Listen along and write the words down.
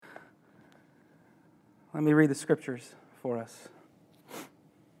Let me read the scriptures for us.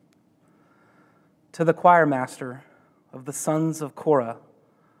 To the choir master of the sons of Korah,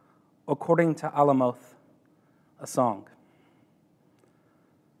 according to Alamoth, a song.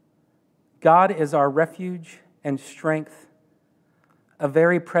 God is our refuge and strength, a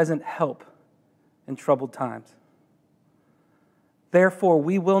very present help in troubled times. Therefore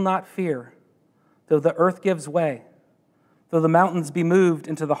we will not fear, though the earth gives way, though the mountains be moved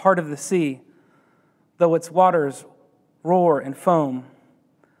into the heart of the sea, though its waters roar and foam,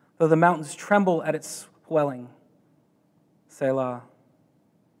 though the mountains tremble at its swelling. Selah.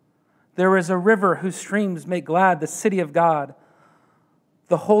 There is a river whose streams make glad the city of God,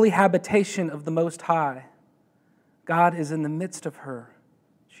 the holy habitation of the Most High. God is in the midst of her.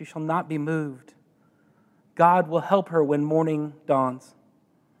 She shall not be moved. God will help her when morning dawns.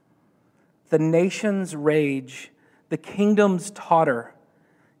 The nations rage, the kingdoms totter.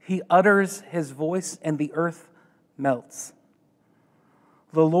 He utters his voice and the earth melts.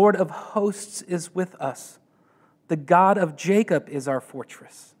 The Lord of hosts is with us. The God of Jacob is our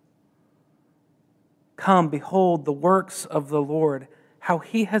fortress. Come, behold the works of the Lord, how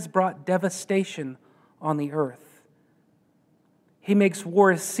he has brought devastation on the earth. He makes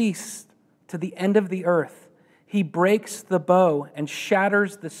war cease to the end of the earth. He breaks the bow and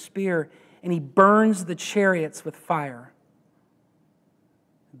shatters the spear, and he burns the chariots with fire.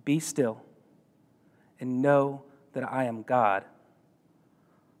 Be still and know that I am God.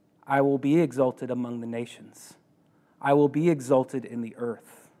 I will be exalted among the nations. I will be exalted in the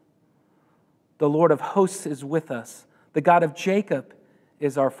earth. The Lord of hosts is with us. The God of Jacob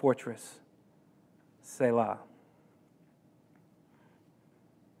is our fortress. Selah.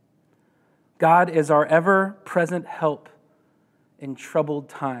 God is our ever-present help in troubled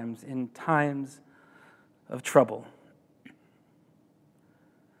times, in times of trouble.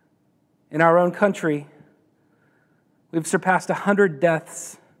 In our own country, we've surpassed 100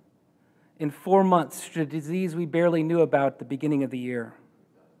 deaths in 4 months to a disease we barely knew about at the beginning of the year.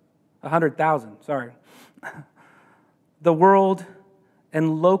 100,000, sorry. The world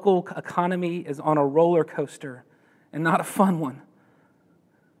and local economy is on a roller coaster, and not a fun one.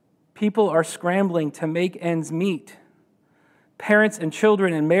 People are scrambling to make ends meet. Parents and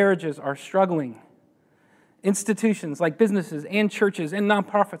children and marriages are struggling. Institutions like businesses and churches and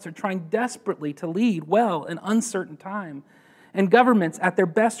nonprofits are trying desperately to lead well in uncertain time. And governments at their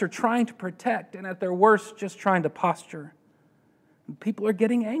best are trying to protect, and at their worst just trying to posture. People are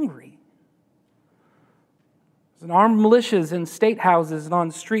getting angry. There's armed militias in state houses and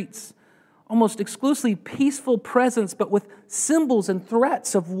on streets, almost exclusively peaceful presence, but with symbols and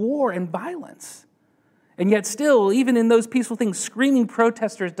threats of war and violence. And yet still, even in those peaceful things, screaming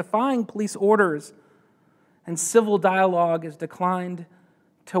protesters defying police orders, and civil dialogue is declined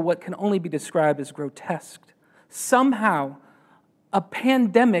to what can only be described as grotesque. Somehow, a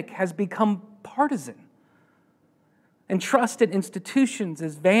pandemic has become partisan, and trust in institutions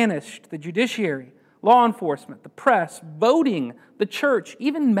has vanished. The judiciary, law enforcement, the press, voting, the church,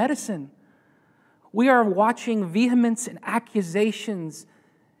 even medicine. We are watching vehemence and accusations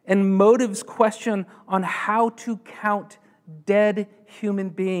and motives question on how to count dead human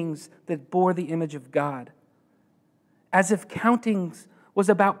beings that bore the image of God. As if counting was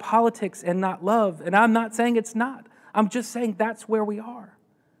about politics and not love. And I'm not saying it's not. I'm just saying that's where we are.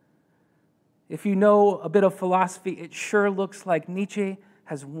 If you know a bit of philosophy, it sure looks like Nietzsche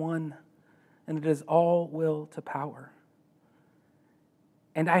has won, and it is all will to power.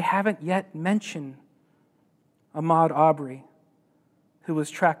 And I haven't yet mentioned Ahmaud Arbery, who was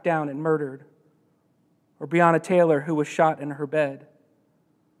tracked down and murdered, or Breonna Taylor, who was shot in her bed,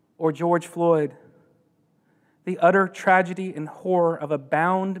 or George Floyd, the utter tragedy and horror of a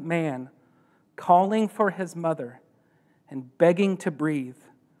bound man calling for his mother and begging to breathe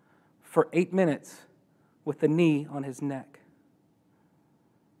for 8 minutes with a knee on his neck.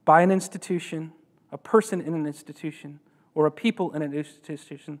 By an institution, a person in an institution, or a people in an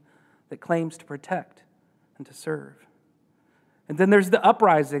institution that claims to protect and to serve. And then there's the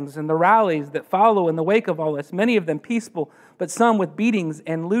uprisings and the rallies that follow in the wake of all this, many of them peaceful, but some with beatings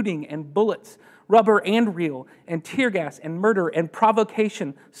and looting and bullets, rubber and real, and tear gas and murder and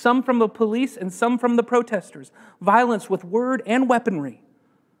provocation, some from the police and some from the protesters, violence with word and weaponry.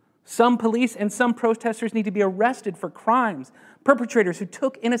 Some police and some protesters need to be arrested for crimes, perpetrators who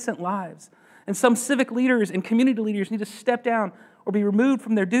took innocent lives. And some civic leaders and community leaders need to step down or be removed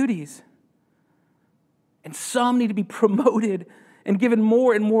from their duties. And some need to be promoted and given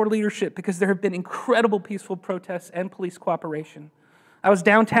more and more leadership because there have been incredible peaceful protests and police cooperation. I was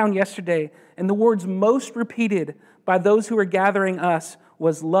downtown yesterday, and the words most repeated by those who were gathering us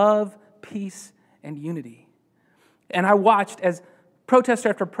was love, peace, and unity. And I watched as protester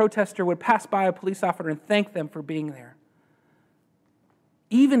after protester would pass by a police officer and thank them for being there.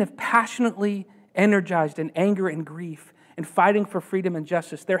 Even if passionately energized in anger and grief and fighting for freedom and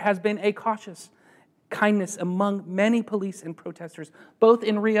justice, there has been a cautious kindness among many police and protesters, both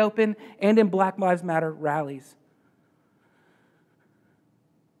in Reopen and in Black Lives Matter rallies.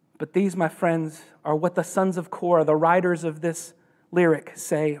 But these, my friends, are what the sons of Korah, the writers of this lyric,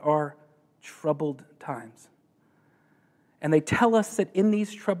 say are troubled times. And they tell us that in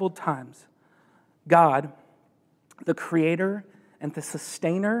these troubled times, God, the creator and the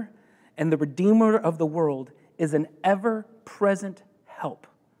sustainer and the redeemer of the world, is an ever-present help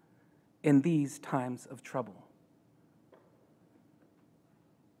in these times of trouble.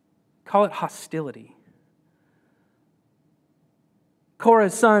 Call it hostility.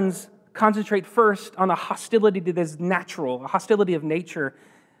 Korah's sons concentrate first on a hostility that is natural, a hostility of nature.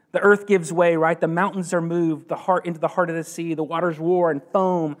 The earth gives way, right? The mountains are moved into the heart of the sea. The waters roar and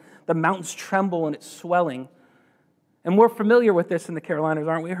foam. The mountains tremble and it's swelling. And we're familiar with this in the Carolinas,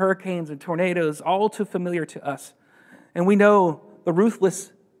 aren't we? Hurricanes and tornadoes, all too familiar to us. And we know the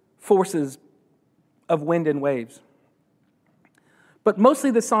ruthless forces of wind and waves. But mostly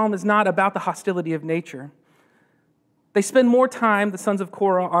the psalm is not about the hostility of nature. They spend more time, the sons of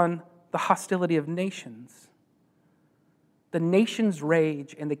Korah, on the hostility of nations. The nations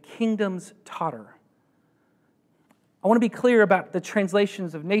rage and the kingdoms totter. I want to be clear about the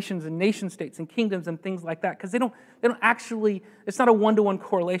translations of nations and nation states and kingdoms and things like that, because they don't actually, it's not a one-to-one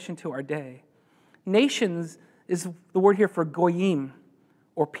correlation to our day. Nations is the word here for goyim,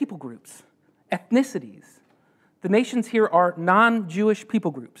 or people groups, ethnicities. The nations here are non-Jewish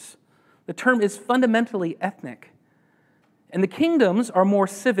people groups. The term is fundamentally ethnic. And the kingdoms are more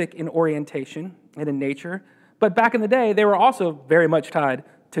civic in orientation and in nature, but back in the day, they were also very much tied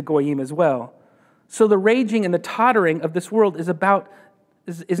to goyim as well. So the raging and the tottering of this world is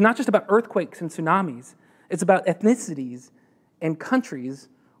not just about earthquakes and tsunamis. It's about ethnicities and countries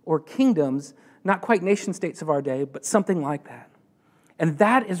or kingdoms, not quite nation states of our day, but something like that. And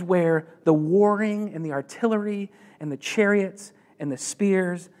that is where the warring and the artillery and the chariots and the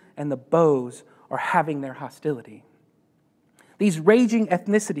spears and the bows are having their hostility. These raging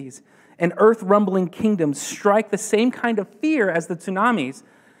ethnicities and earth-rumbling kingdoms strike the same kind of fear as the tsunamis,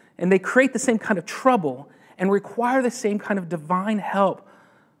 and they create the same kind of trouble and require the same kind of divine help.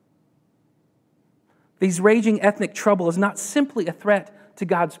 These raging ethnic trouble is not simply a threat to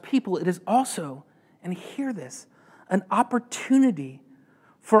God's people. It is also, and hear this, an opportunity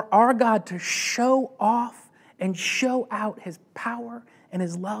for our God to show off and show out His power and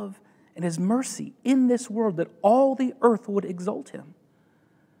His love and His mercy in this world, that all the earth would exalt Him.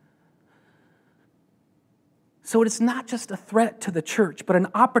 So it's not just a threat to the church, but an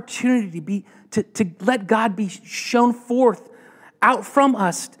opportunity to let God be shown forth out from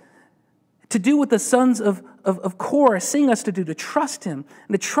us, to do what the sons of Korah sing us to do, to trust Him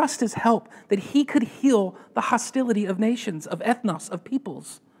and to trust His help, that He could heal the hostility of nations, of ethnos, of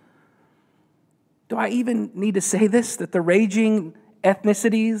peoples. Do I even need to say this, that the raging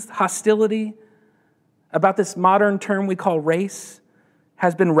ethnicities, hostility about this modern term we call race,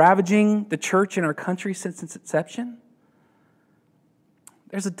 has been ravaging the church in our country since its inception?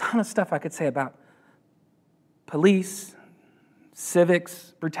 There's a ton of stuff I could say about police,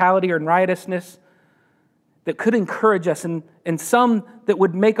 civics, brutality or riotousness that could encourage us, and some that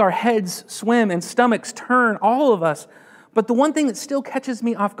would make our heads swim and stomachs turn, all of us. But the one thing that still catches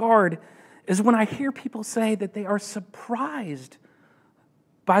me off guard is when I hear people say that they are surprised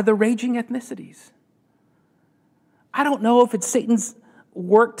by the raging ethnicities. I don't know if it's Satan's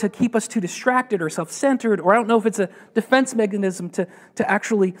work to keep us too distracted or self-centered, or I don't know if it's a defense mechanism to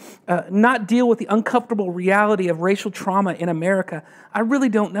actually not deal with the uncomfortable reality of racial trauma in America. I really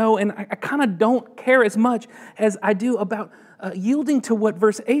don't know, and I kind of don't care as much as I do about yielding to what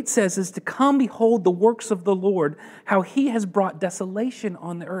verse 8 says, is to come behold the works of the Lord, how He has brought desolation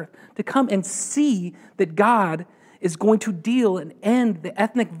on the earth, to come and see that God is going to deal and end the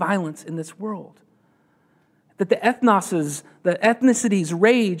ethnic violence in this world. That the ethnoses, the ethnicities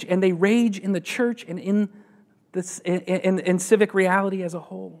rage, and they rage in the church and in civic reality as a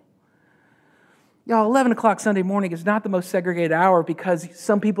whole. Y'all, 11 o'clock Sunday morning is not the most segregated hour because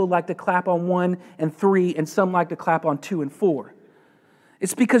some people like to clap on 1 and 3 and some like to clap on 2 and 4.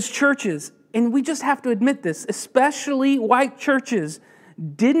 It's because churches, and we just have to admit this, especially white churches,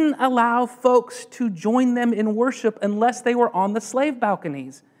 didn't allow folks to join them in worship unless they were on the slave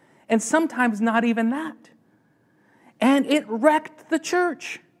balconies, and sometimes not even that. And it wrecked the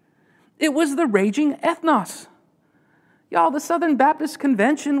church. It was the raging ethnos. Y'all, the Southern Baptist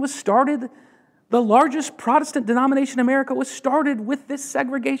Convention was started The largest Protestant denomination in America was started with this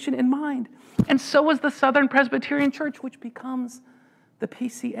segregation in mind. And so was the Southern Presbyterian Church, which becomes the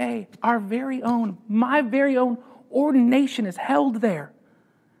PCA, our very own, my very own ordination is held there.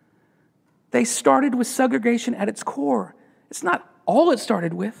 They started with segregation at its core. It's not all it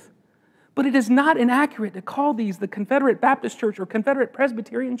started with, but it is not inaccurate to call these the Confederate Baptist Church or Confederate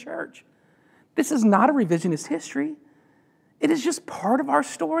Presbyterian Church. This is not a revisionist history. It is just part of our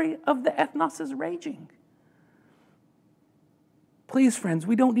story of the ethnos' raging. Please, friends,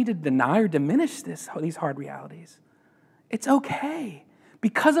 we don't need to deny or diminish these hard realities. It's okay.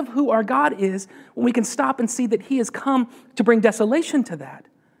 Because of who our God is, when we can stop and see that he has come to bring desolation to that.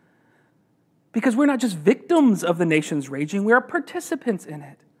 Because we're not just victims of the nation's raging, we are participants in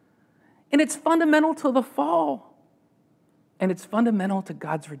it. And it's fundamental to the fall. And it's fundamental to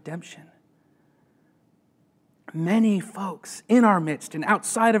God's redemption. Many folks in our midst and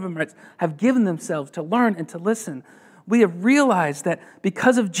outside of our midst have given themselves to learn and to listen. We have realized that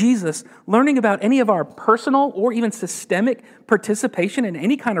because of Jesus, learning about any of our personal or even systemic participation in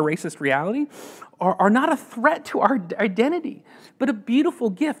any kind of racist reality are not a threat to our identity, but a beautiful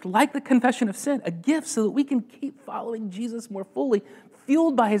gift, like the confession of sin, a gift so that we can keep following Jesus more fully,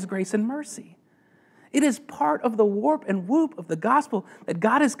 fueled by his grace and mercy. It is part of the warp and whoop of the gospel that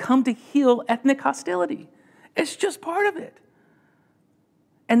God has come to heal ethnic hostility. It's just part of it.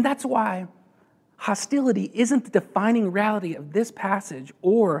 And that's why hostility isn't the defining reality of this passage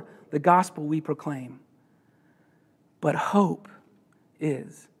or the gospel we proclaim. But hope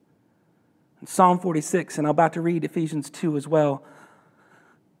is. In Psalm 46, and I'm about to read Ephesians 2 as well,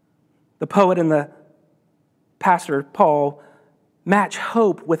 the poet and the pastor, Paul, match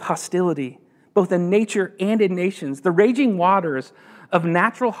hope with hostility, both in nature and in nations. The raging waters of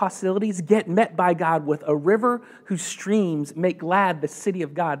natural hostilities get met by God with a river whose streams make glad the city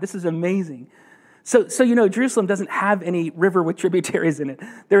of God. This is amazing. So Jerusalem doesn't have any river with tributaries in it.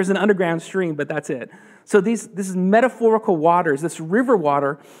 There's an underground stream, but that's it. So this is metaphorical waters. This river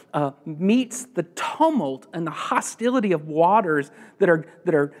water meets the tumult and the hostility of waters that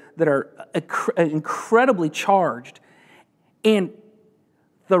are incredibly charged. And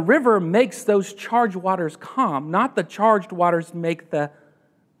the river makes those charged waters calm, not the charged waters make the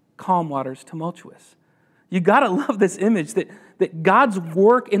calm waters tumultuous. You got to love this image that God's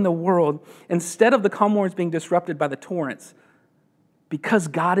work in the world, instead of the calm waters being disrupted by the torrents, because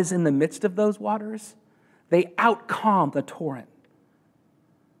God is in the midst of those waters, they out-calm the torrent.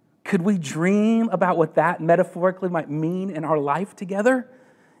 Could we dream about what that metaphorically might mean in our life together,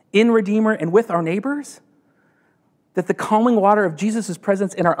 in Redeemer and with our neighbors? That the calming water of Jesus'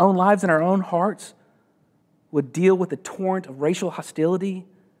 presence in our own lives and our own hearts would deal with the torrent of racial hostility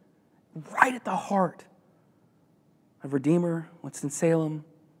right at the heart of Redeemer, Winston-Salem,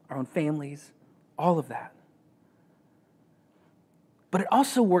 our own families, all of that. But it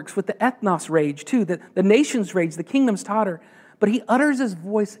also works with the ethnos rage too, the nation's rage, the kingdom's totter. But he utters his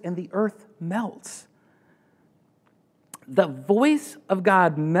voice and the earth melts. The voice of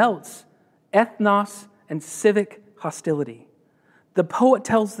God melts ethnos and civic hostility. The poet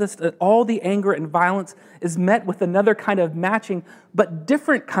tells us that all the anger and violence is met with another kind of matching, but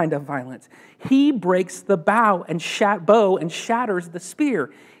different kind of violence. He breaks the bow and shatters the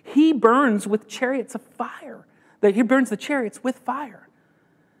spear. He burns with chariots of fire. He burns the chariots with fire.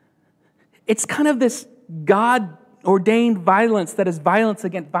 It's kind of this God-ordained violence that is violence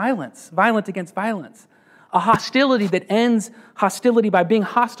against violence, violent against violence. A hostility that ends hostility by being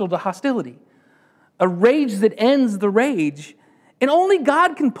hostile to hostility. A rage that ends the rage. And only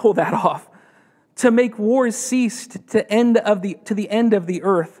God can pull that off, to make wars cease to the end of the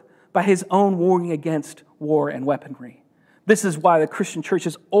earth by his own warring against war and weaponry. This is why the Christian church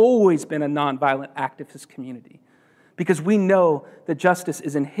has always been a nonviolent activist community, because we know that justice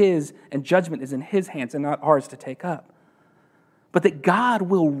is in his and judgment is in his hands and not ours to take up. But that God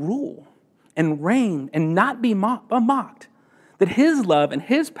will rule and reign and not be mocked. That his love and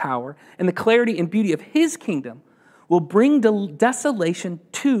his power and the clarity and beauty of his kingdom will bring desolation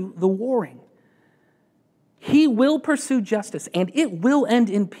to the warring. He will pursue justice, and it will end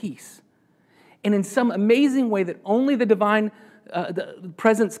in peace. And in some amazing way that only the divine the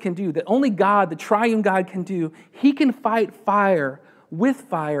presence can do, that only God, the triune God, can do, he can fight fire with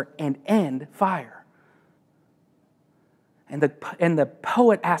fire and end fire. And the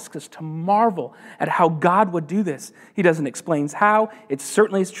poet asks us to marvel at how God would do this. He doesn't explain how. It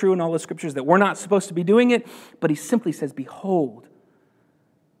certainly is true in all the scriptures that we're not supposed to be doing it, but he simply says, behold.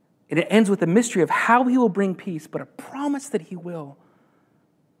 And it ends with a mystery of how he will bring peace, but a promise that he will.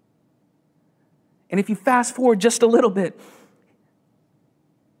 And if you fast forward just a little bit,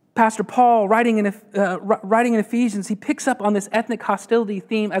 Pastor Paul, writing in Ephesians, he picks up on this ethnic hostility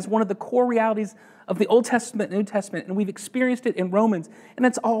theme as one of the core realities of the Old Testament and New Testament, and we've experienced it in Romans, and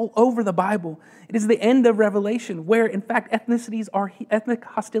it's all over the Bible. It is the end of Revelation, where, in fact, ethnic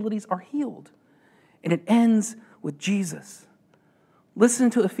hostilities are healed. And it ends with Jesus.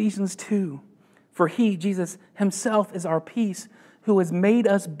 Listen to Ephesians 2. For he, Jesus, himself is our peace, who has made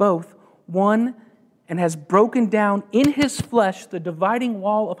us both one and has broken down in his flesh the dividing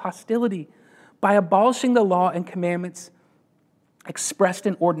wall of hostility by abolishing the law and commandments expressed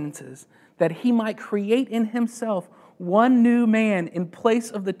in ordinances, that he might create in himself one new man in place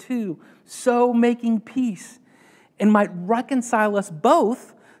of the two, so making peace, and might reconcile us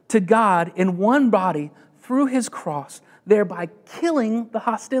both to God in one body through his cross, thereby killing the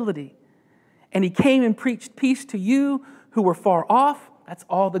hostility. And he came and preached peace to you who were far off, that's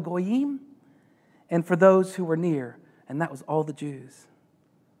all the Goyim, and for those who were near, and that was all the Jews.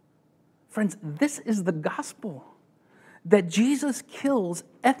 Friends, this is the gospel, that Jesus kills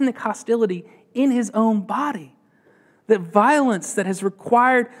ethnic hostility in his own body. That violence that has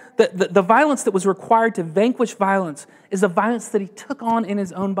required, the violence that was required to vanquish violence is the violence that he took on in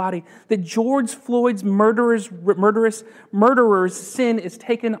his own body. That George Floyd's murderer's sin is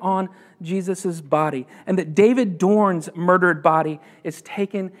taken on Jesus' body. And that David Dorn's murdered body is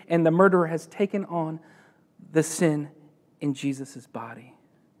taken, and the murderer has taken on the sin in Jesus' body.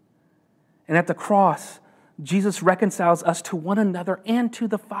 And at the cross, Jesus reconciles us to one another and to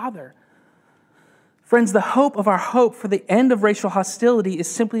the Father. Friends, the hope of our hope for the end of racial hostility is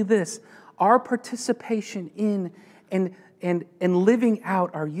simply this: our participation in and living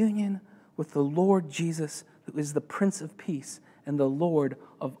out our union with the Lord Jesus, who is the Prince of Peace and the Lord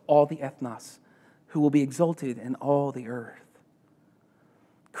of all the ethnos, who will be exalted in all the earth.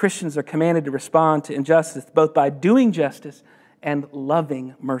 Christians are commanded to respond to injustice both by doing justice and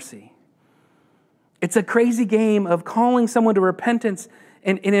loving mercy. It's a crazy game of calling someone to repentance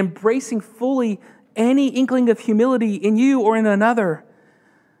and embracing fully any inkling of humility in you or in another.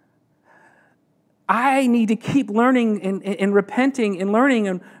 I need to keep learning and repenting and learning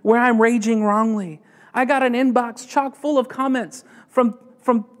and where I'm raging wrongly. I got an inbox chock full of comments from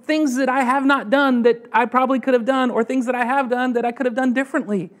things that I have not done that I probably could have done, or things that I have done that I could have done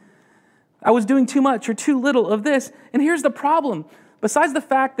differently. I was doing too much or too little of this. And here's the problem. Besides the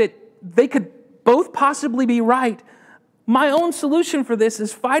fact that they could both possibly be right, my own solution for this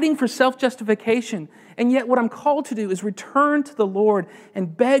is fighting for self-justification. And yet what I'm called to do is return to the Lord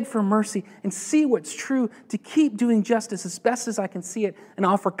and beg for mercy and see what's true, to keep doing justice as best as I can see it and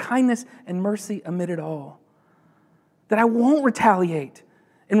offer kindness and mercy amid it all. That I won't retaliate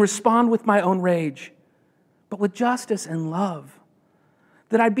and respond with my own rage, but with justice and love.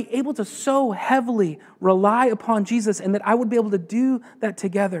 That I'd be able to so heavily rely upon Jesus, and that I would be able to do that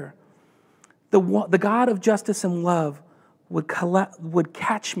together. The God of justice and love would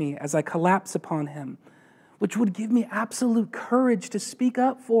catch me as I collapse upon him, which would give me absolute courage to speak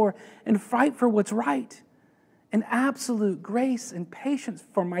up for and fight for what's right, and absolute grace and patience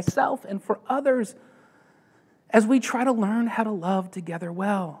for myself and for others as we try to learn how to love together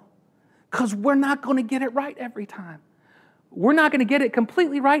well. Because we're not going to get it right every time. We're not going to get it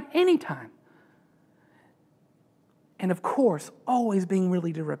completely right anytime. And of course, always being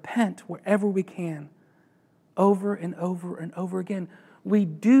willing to repent wherever we can, over and over and over again. We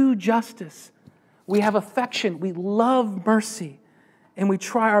do justice. We have affection. We love mercy. And we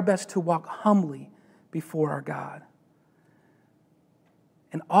try our best to walk humbly before our God.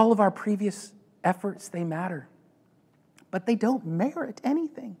 And all of our previous efforts, they matter. But they don't merit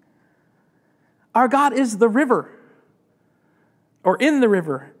anything. Our God is the river, or in the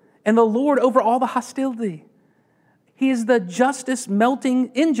river, and the Lord over all the hostility. He is the injustice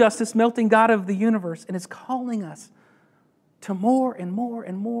melting God of the universe, and is calling us to more and more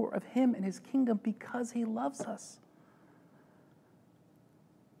and more of him and his kingdom because he loves us.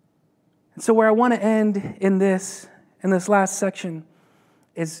 And so where I want to end in this last section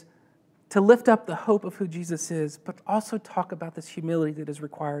is to lift up the hope of who Jesus is, but also talk about this humility that is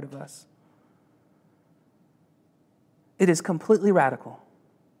required of us. It is completely radical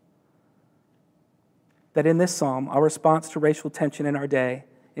that in this psalm, our response to racial tension in our day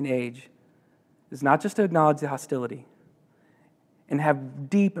and age is not just to acknowledge the hostility and have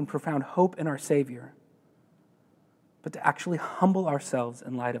deep and profound hope in our Savior, but to actually humble ourselves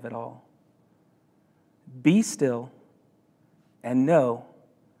in light of it all. Be still and know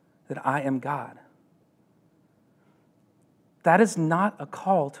that I am God. That is not a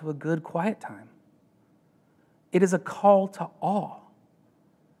call to a good quiet time. It is a call to awe.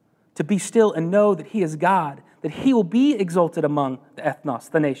 To be still and know that he is God, that he will be exalted among the ethnos,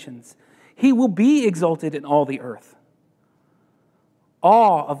 the nations. He will be exalted in all the earth.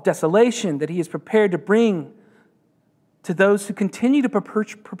 Awe of desolation that he is prepared to bring to those who continue to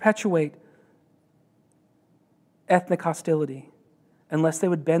perpetuate ethnic hostility unless they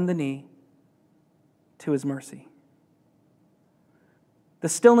would bend the knee to his mercy. The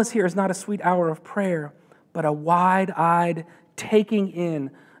stillness here is not a sweet hour of prayer, but a wide-eyed taking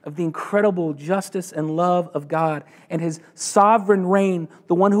in of the incredible justice and love of God and his sovereign reign,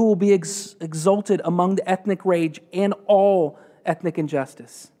 the one who will be exalted among the ethnic rage and all ethnic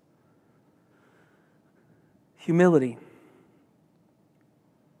injustice. Humility.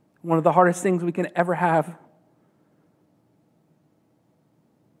 One of the hardest things we can ever have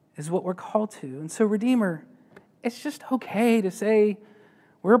is what we're called to. And so, Redeemer, it's just okay to say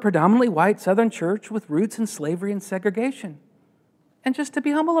we're a predominantly white Southern church with roots in slavery and segregation, and just to be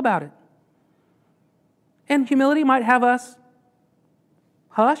humble about it. And humility might have us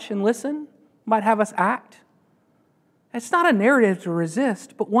hush and listen, might have us act. It's not a narrative to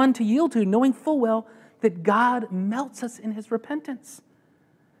resist, but one to yield to, knowing full well that God melts us in his repentance.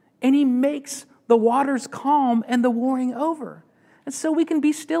 And he makes the waters calm and the warring over. And so we can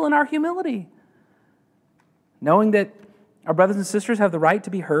be still in our humility, knowing that our brothers and sisters have the right to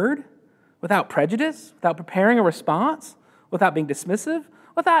be heard without prejudice, without preparing a response, without being dismissive,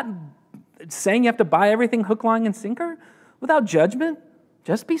 without saying you have to buy everything hook, line, and sinker, without judgment.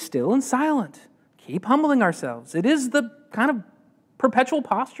 Just be still and silent. Keep humbling ourselves. It is the kind of perpetual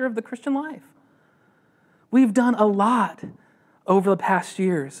posture of the Christian life. We've done a lot over the past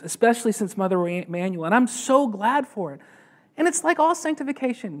years, especially since Mother Emmanuel, and I'm so glad for it. And it's like all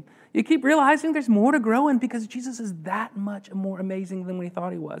sanctification. You keep realizing there's more to grow in because Jesus is that much more amazing than we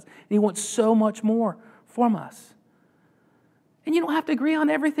thought he was. And he wants so much more from us. And you don't have to agree on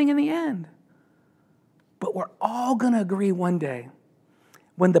everything in the end. But we're all going to agree one day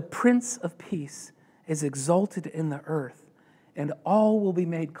when the Prince of Peace is exalted in the earth and all will be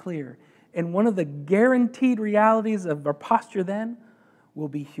made clear. And one of the guaranteed realities of our posture then will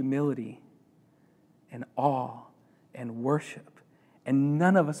be humility and awe and worship. And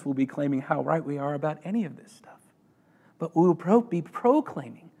none of us will be claiming how right we are about any of this stuff. But we will be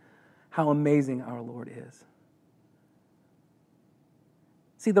proclaiming how amazing our Lord is.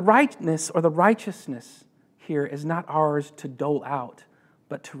 See, the rightness or the righteousness here is not ours to dole out,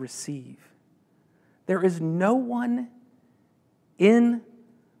 but to receive. There's no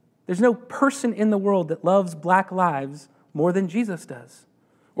person in the world that loves black lives more than Jesus does,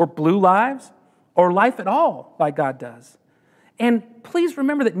 or blue lives, or life at all like God does. And please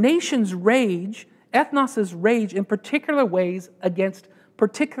remember that nations rage, ethnos rage in particular ways against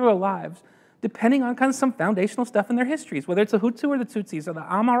particular lives, depending on kind of some foundational stuff in their histories, whether it's the Hutu or the Tutsis, or the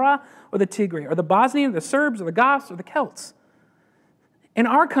Amhara or the Tigray, or the Bosnian, or the Serbs, or the Goths, or the Celts. In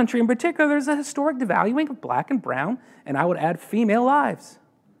our country in particular, there's a historic devaluing of black and brown, and I would add female lives.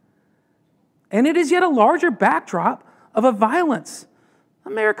 And it is yet a larger backdrop of a violence.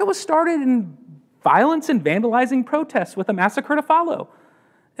 America was started in violence and vandalizing protests with a massacre to follow.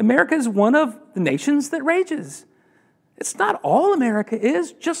 America is one of the nations that rages. It's not all America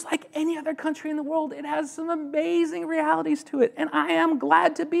is, just like any other country in the world. It has some amazing realities to it, and I am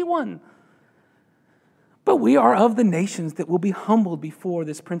glad to be one. But we are of the nations that will be humbled before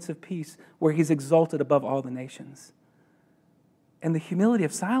this Prince of Peace, where he's exalted above all the nations. And the humility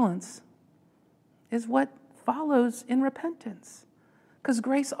of silence is what follows in repentance, because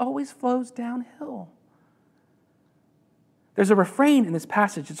grace always flows downhill. There's a refrain in this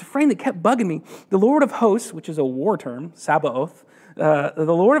passage. It's a refrain that kept bugging me. The Lord of hosts, which is a war term, Sabaoth, the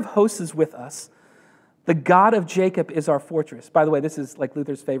Lord of hosts is with us. The God of Jacob is our fortress. By the way, this is like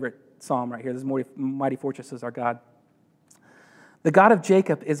Luther's favorite psalm right here. This mighty fortress is our God. The God of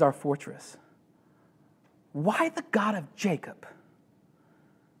Jacob is our fortress. Why the God of Jacob?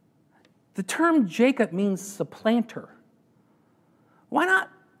 The term Jacob means supplanter. Why not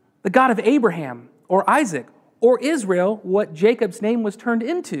the God of Abraham or Isaac or Israel, what Jacob's name was turned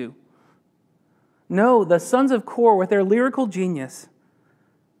into? No, the sons of Korah, with their lyrical genius,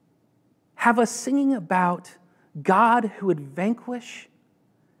 have us singing about God who would vanquish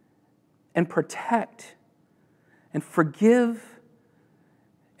and protect and forgive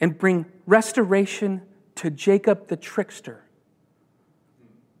and bring restoration to Jacob the trickster.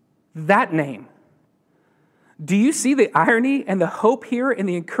 That name. Do you see the irony and the hope here and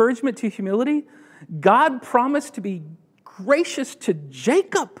the encouragement to humility? God promised to be gracious to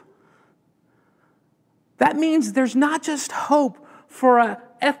Jacob. That means there's not just hope for an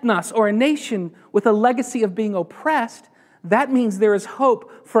ethnos or a nation with a legacy of being oppressed. That means there is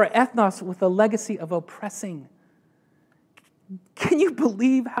hope for an ethnos with a legacy of oppressing Can you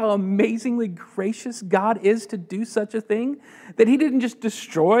believe how amazingly gracious God is to do such a thing? That he didn't just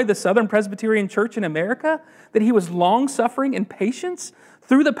destroy the Southern Presbyterian Church in America, that he was long-suffering and patient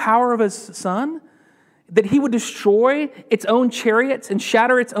through the power of his Son, that he would destroy its own chariots and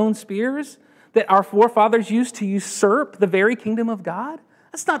shatter its own spears, that our forefathers used to usurp the very kingdom of God.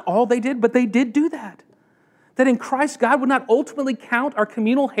 That's not all they did, but they did do that. That in Christ, God would not ultimately count our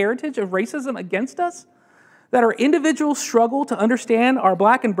communal heritage of racism against us, that our individual struggle to understand our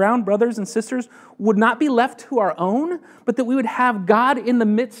black and brown brothers and sisters would not be left to our own, but that we would have God in the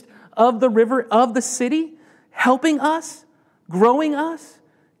midst of the river, of the city, helping us, growing us,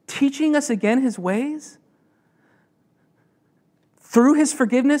 teaching us again his ways. Through his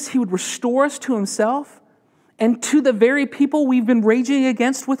forgiveness, he would restore us to himself and to the very people we've been raging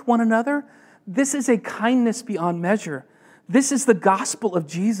against with one another. This is a kindness beyond measure. This is the gospel of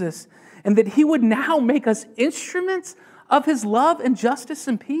Jesus. And that he would now make us instruments of his love and justice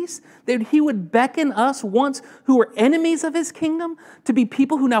and peace, that he would beckon us once who were enemies of his kingdom to be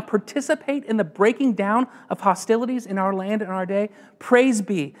people who now participate in the breaking down of hostilities in our land and our day. Praise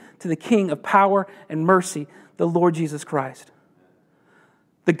be to the King of power and mercy, the Lord Jesus Christ.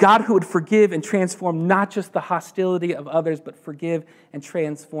 The God who would forgive and transform not just the hostility of others, but forgive and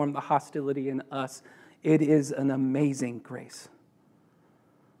transform the hostility in us. It is an amazing grace.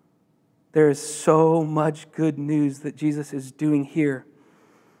 There is so much good news that Jesus is doing here.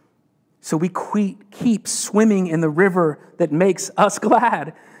 So we keep swimming in the river that makes us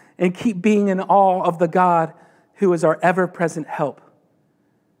glad and keep being in awe of the God who is our ever-present help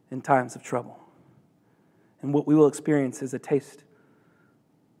in times of trouble. And what we will experience is a taste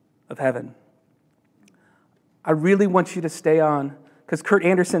of heaven. I really want you to stay on, because Kurt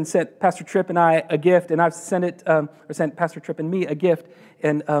Anderson sent Pastor Tripp and I a gift, and I've sent Pastor Tripp and me a gift,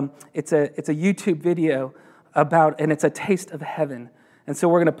 and it's a YouTube video and it's a taste of heaven. And so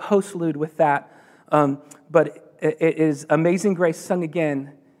we're going to postlude with that. But it is Amazing Grace sung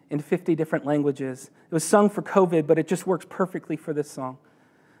again in 50 different languages. It was sung for COVID, but it just works perfectly for this song.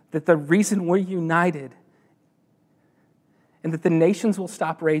 That the reason we're united and that the nations will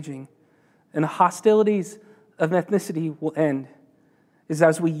stop raging and the hostilities of ethnicity will end is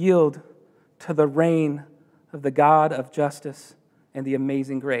as we yield to the reign of the God of justice and the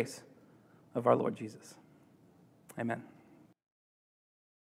amazing grace of our Lord Jesus. Amen.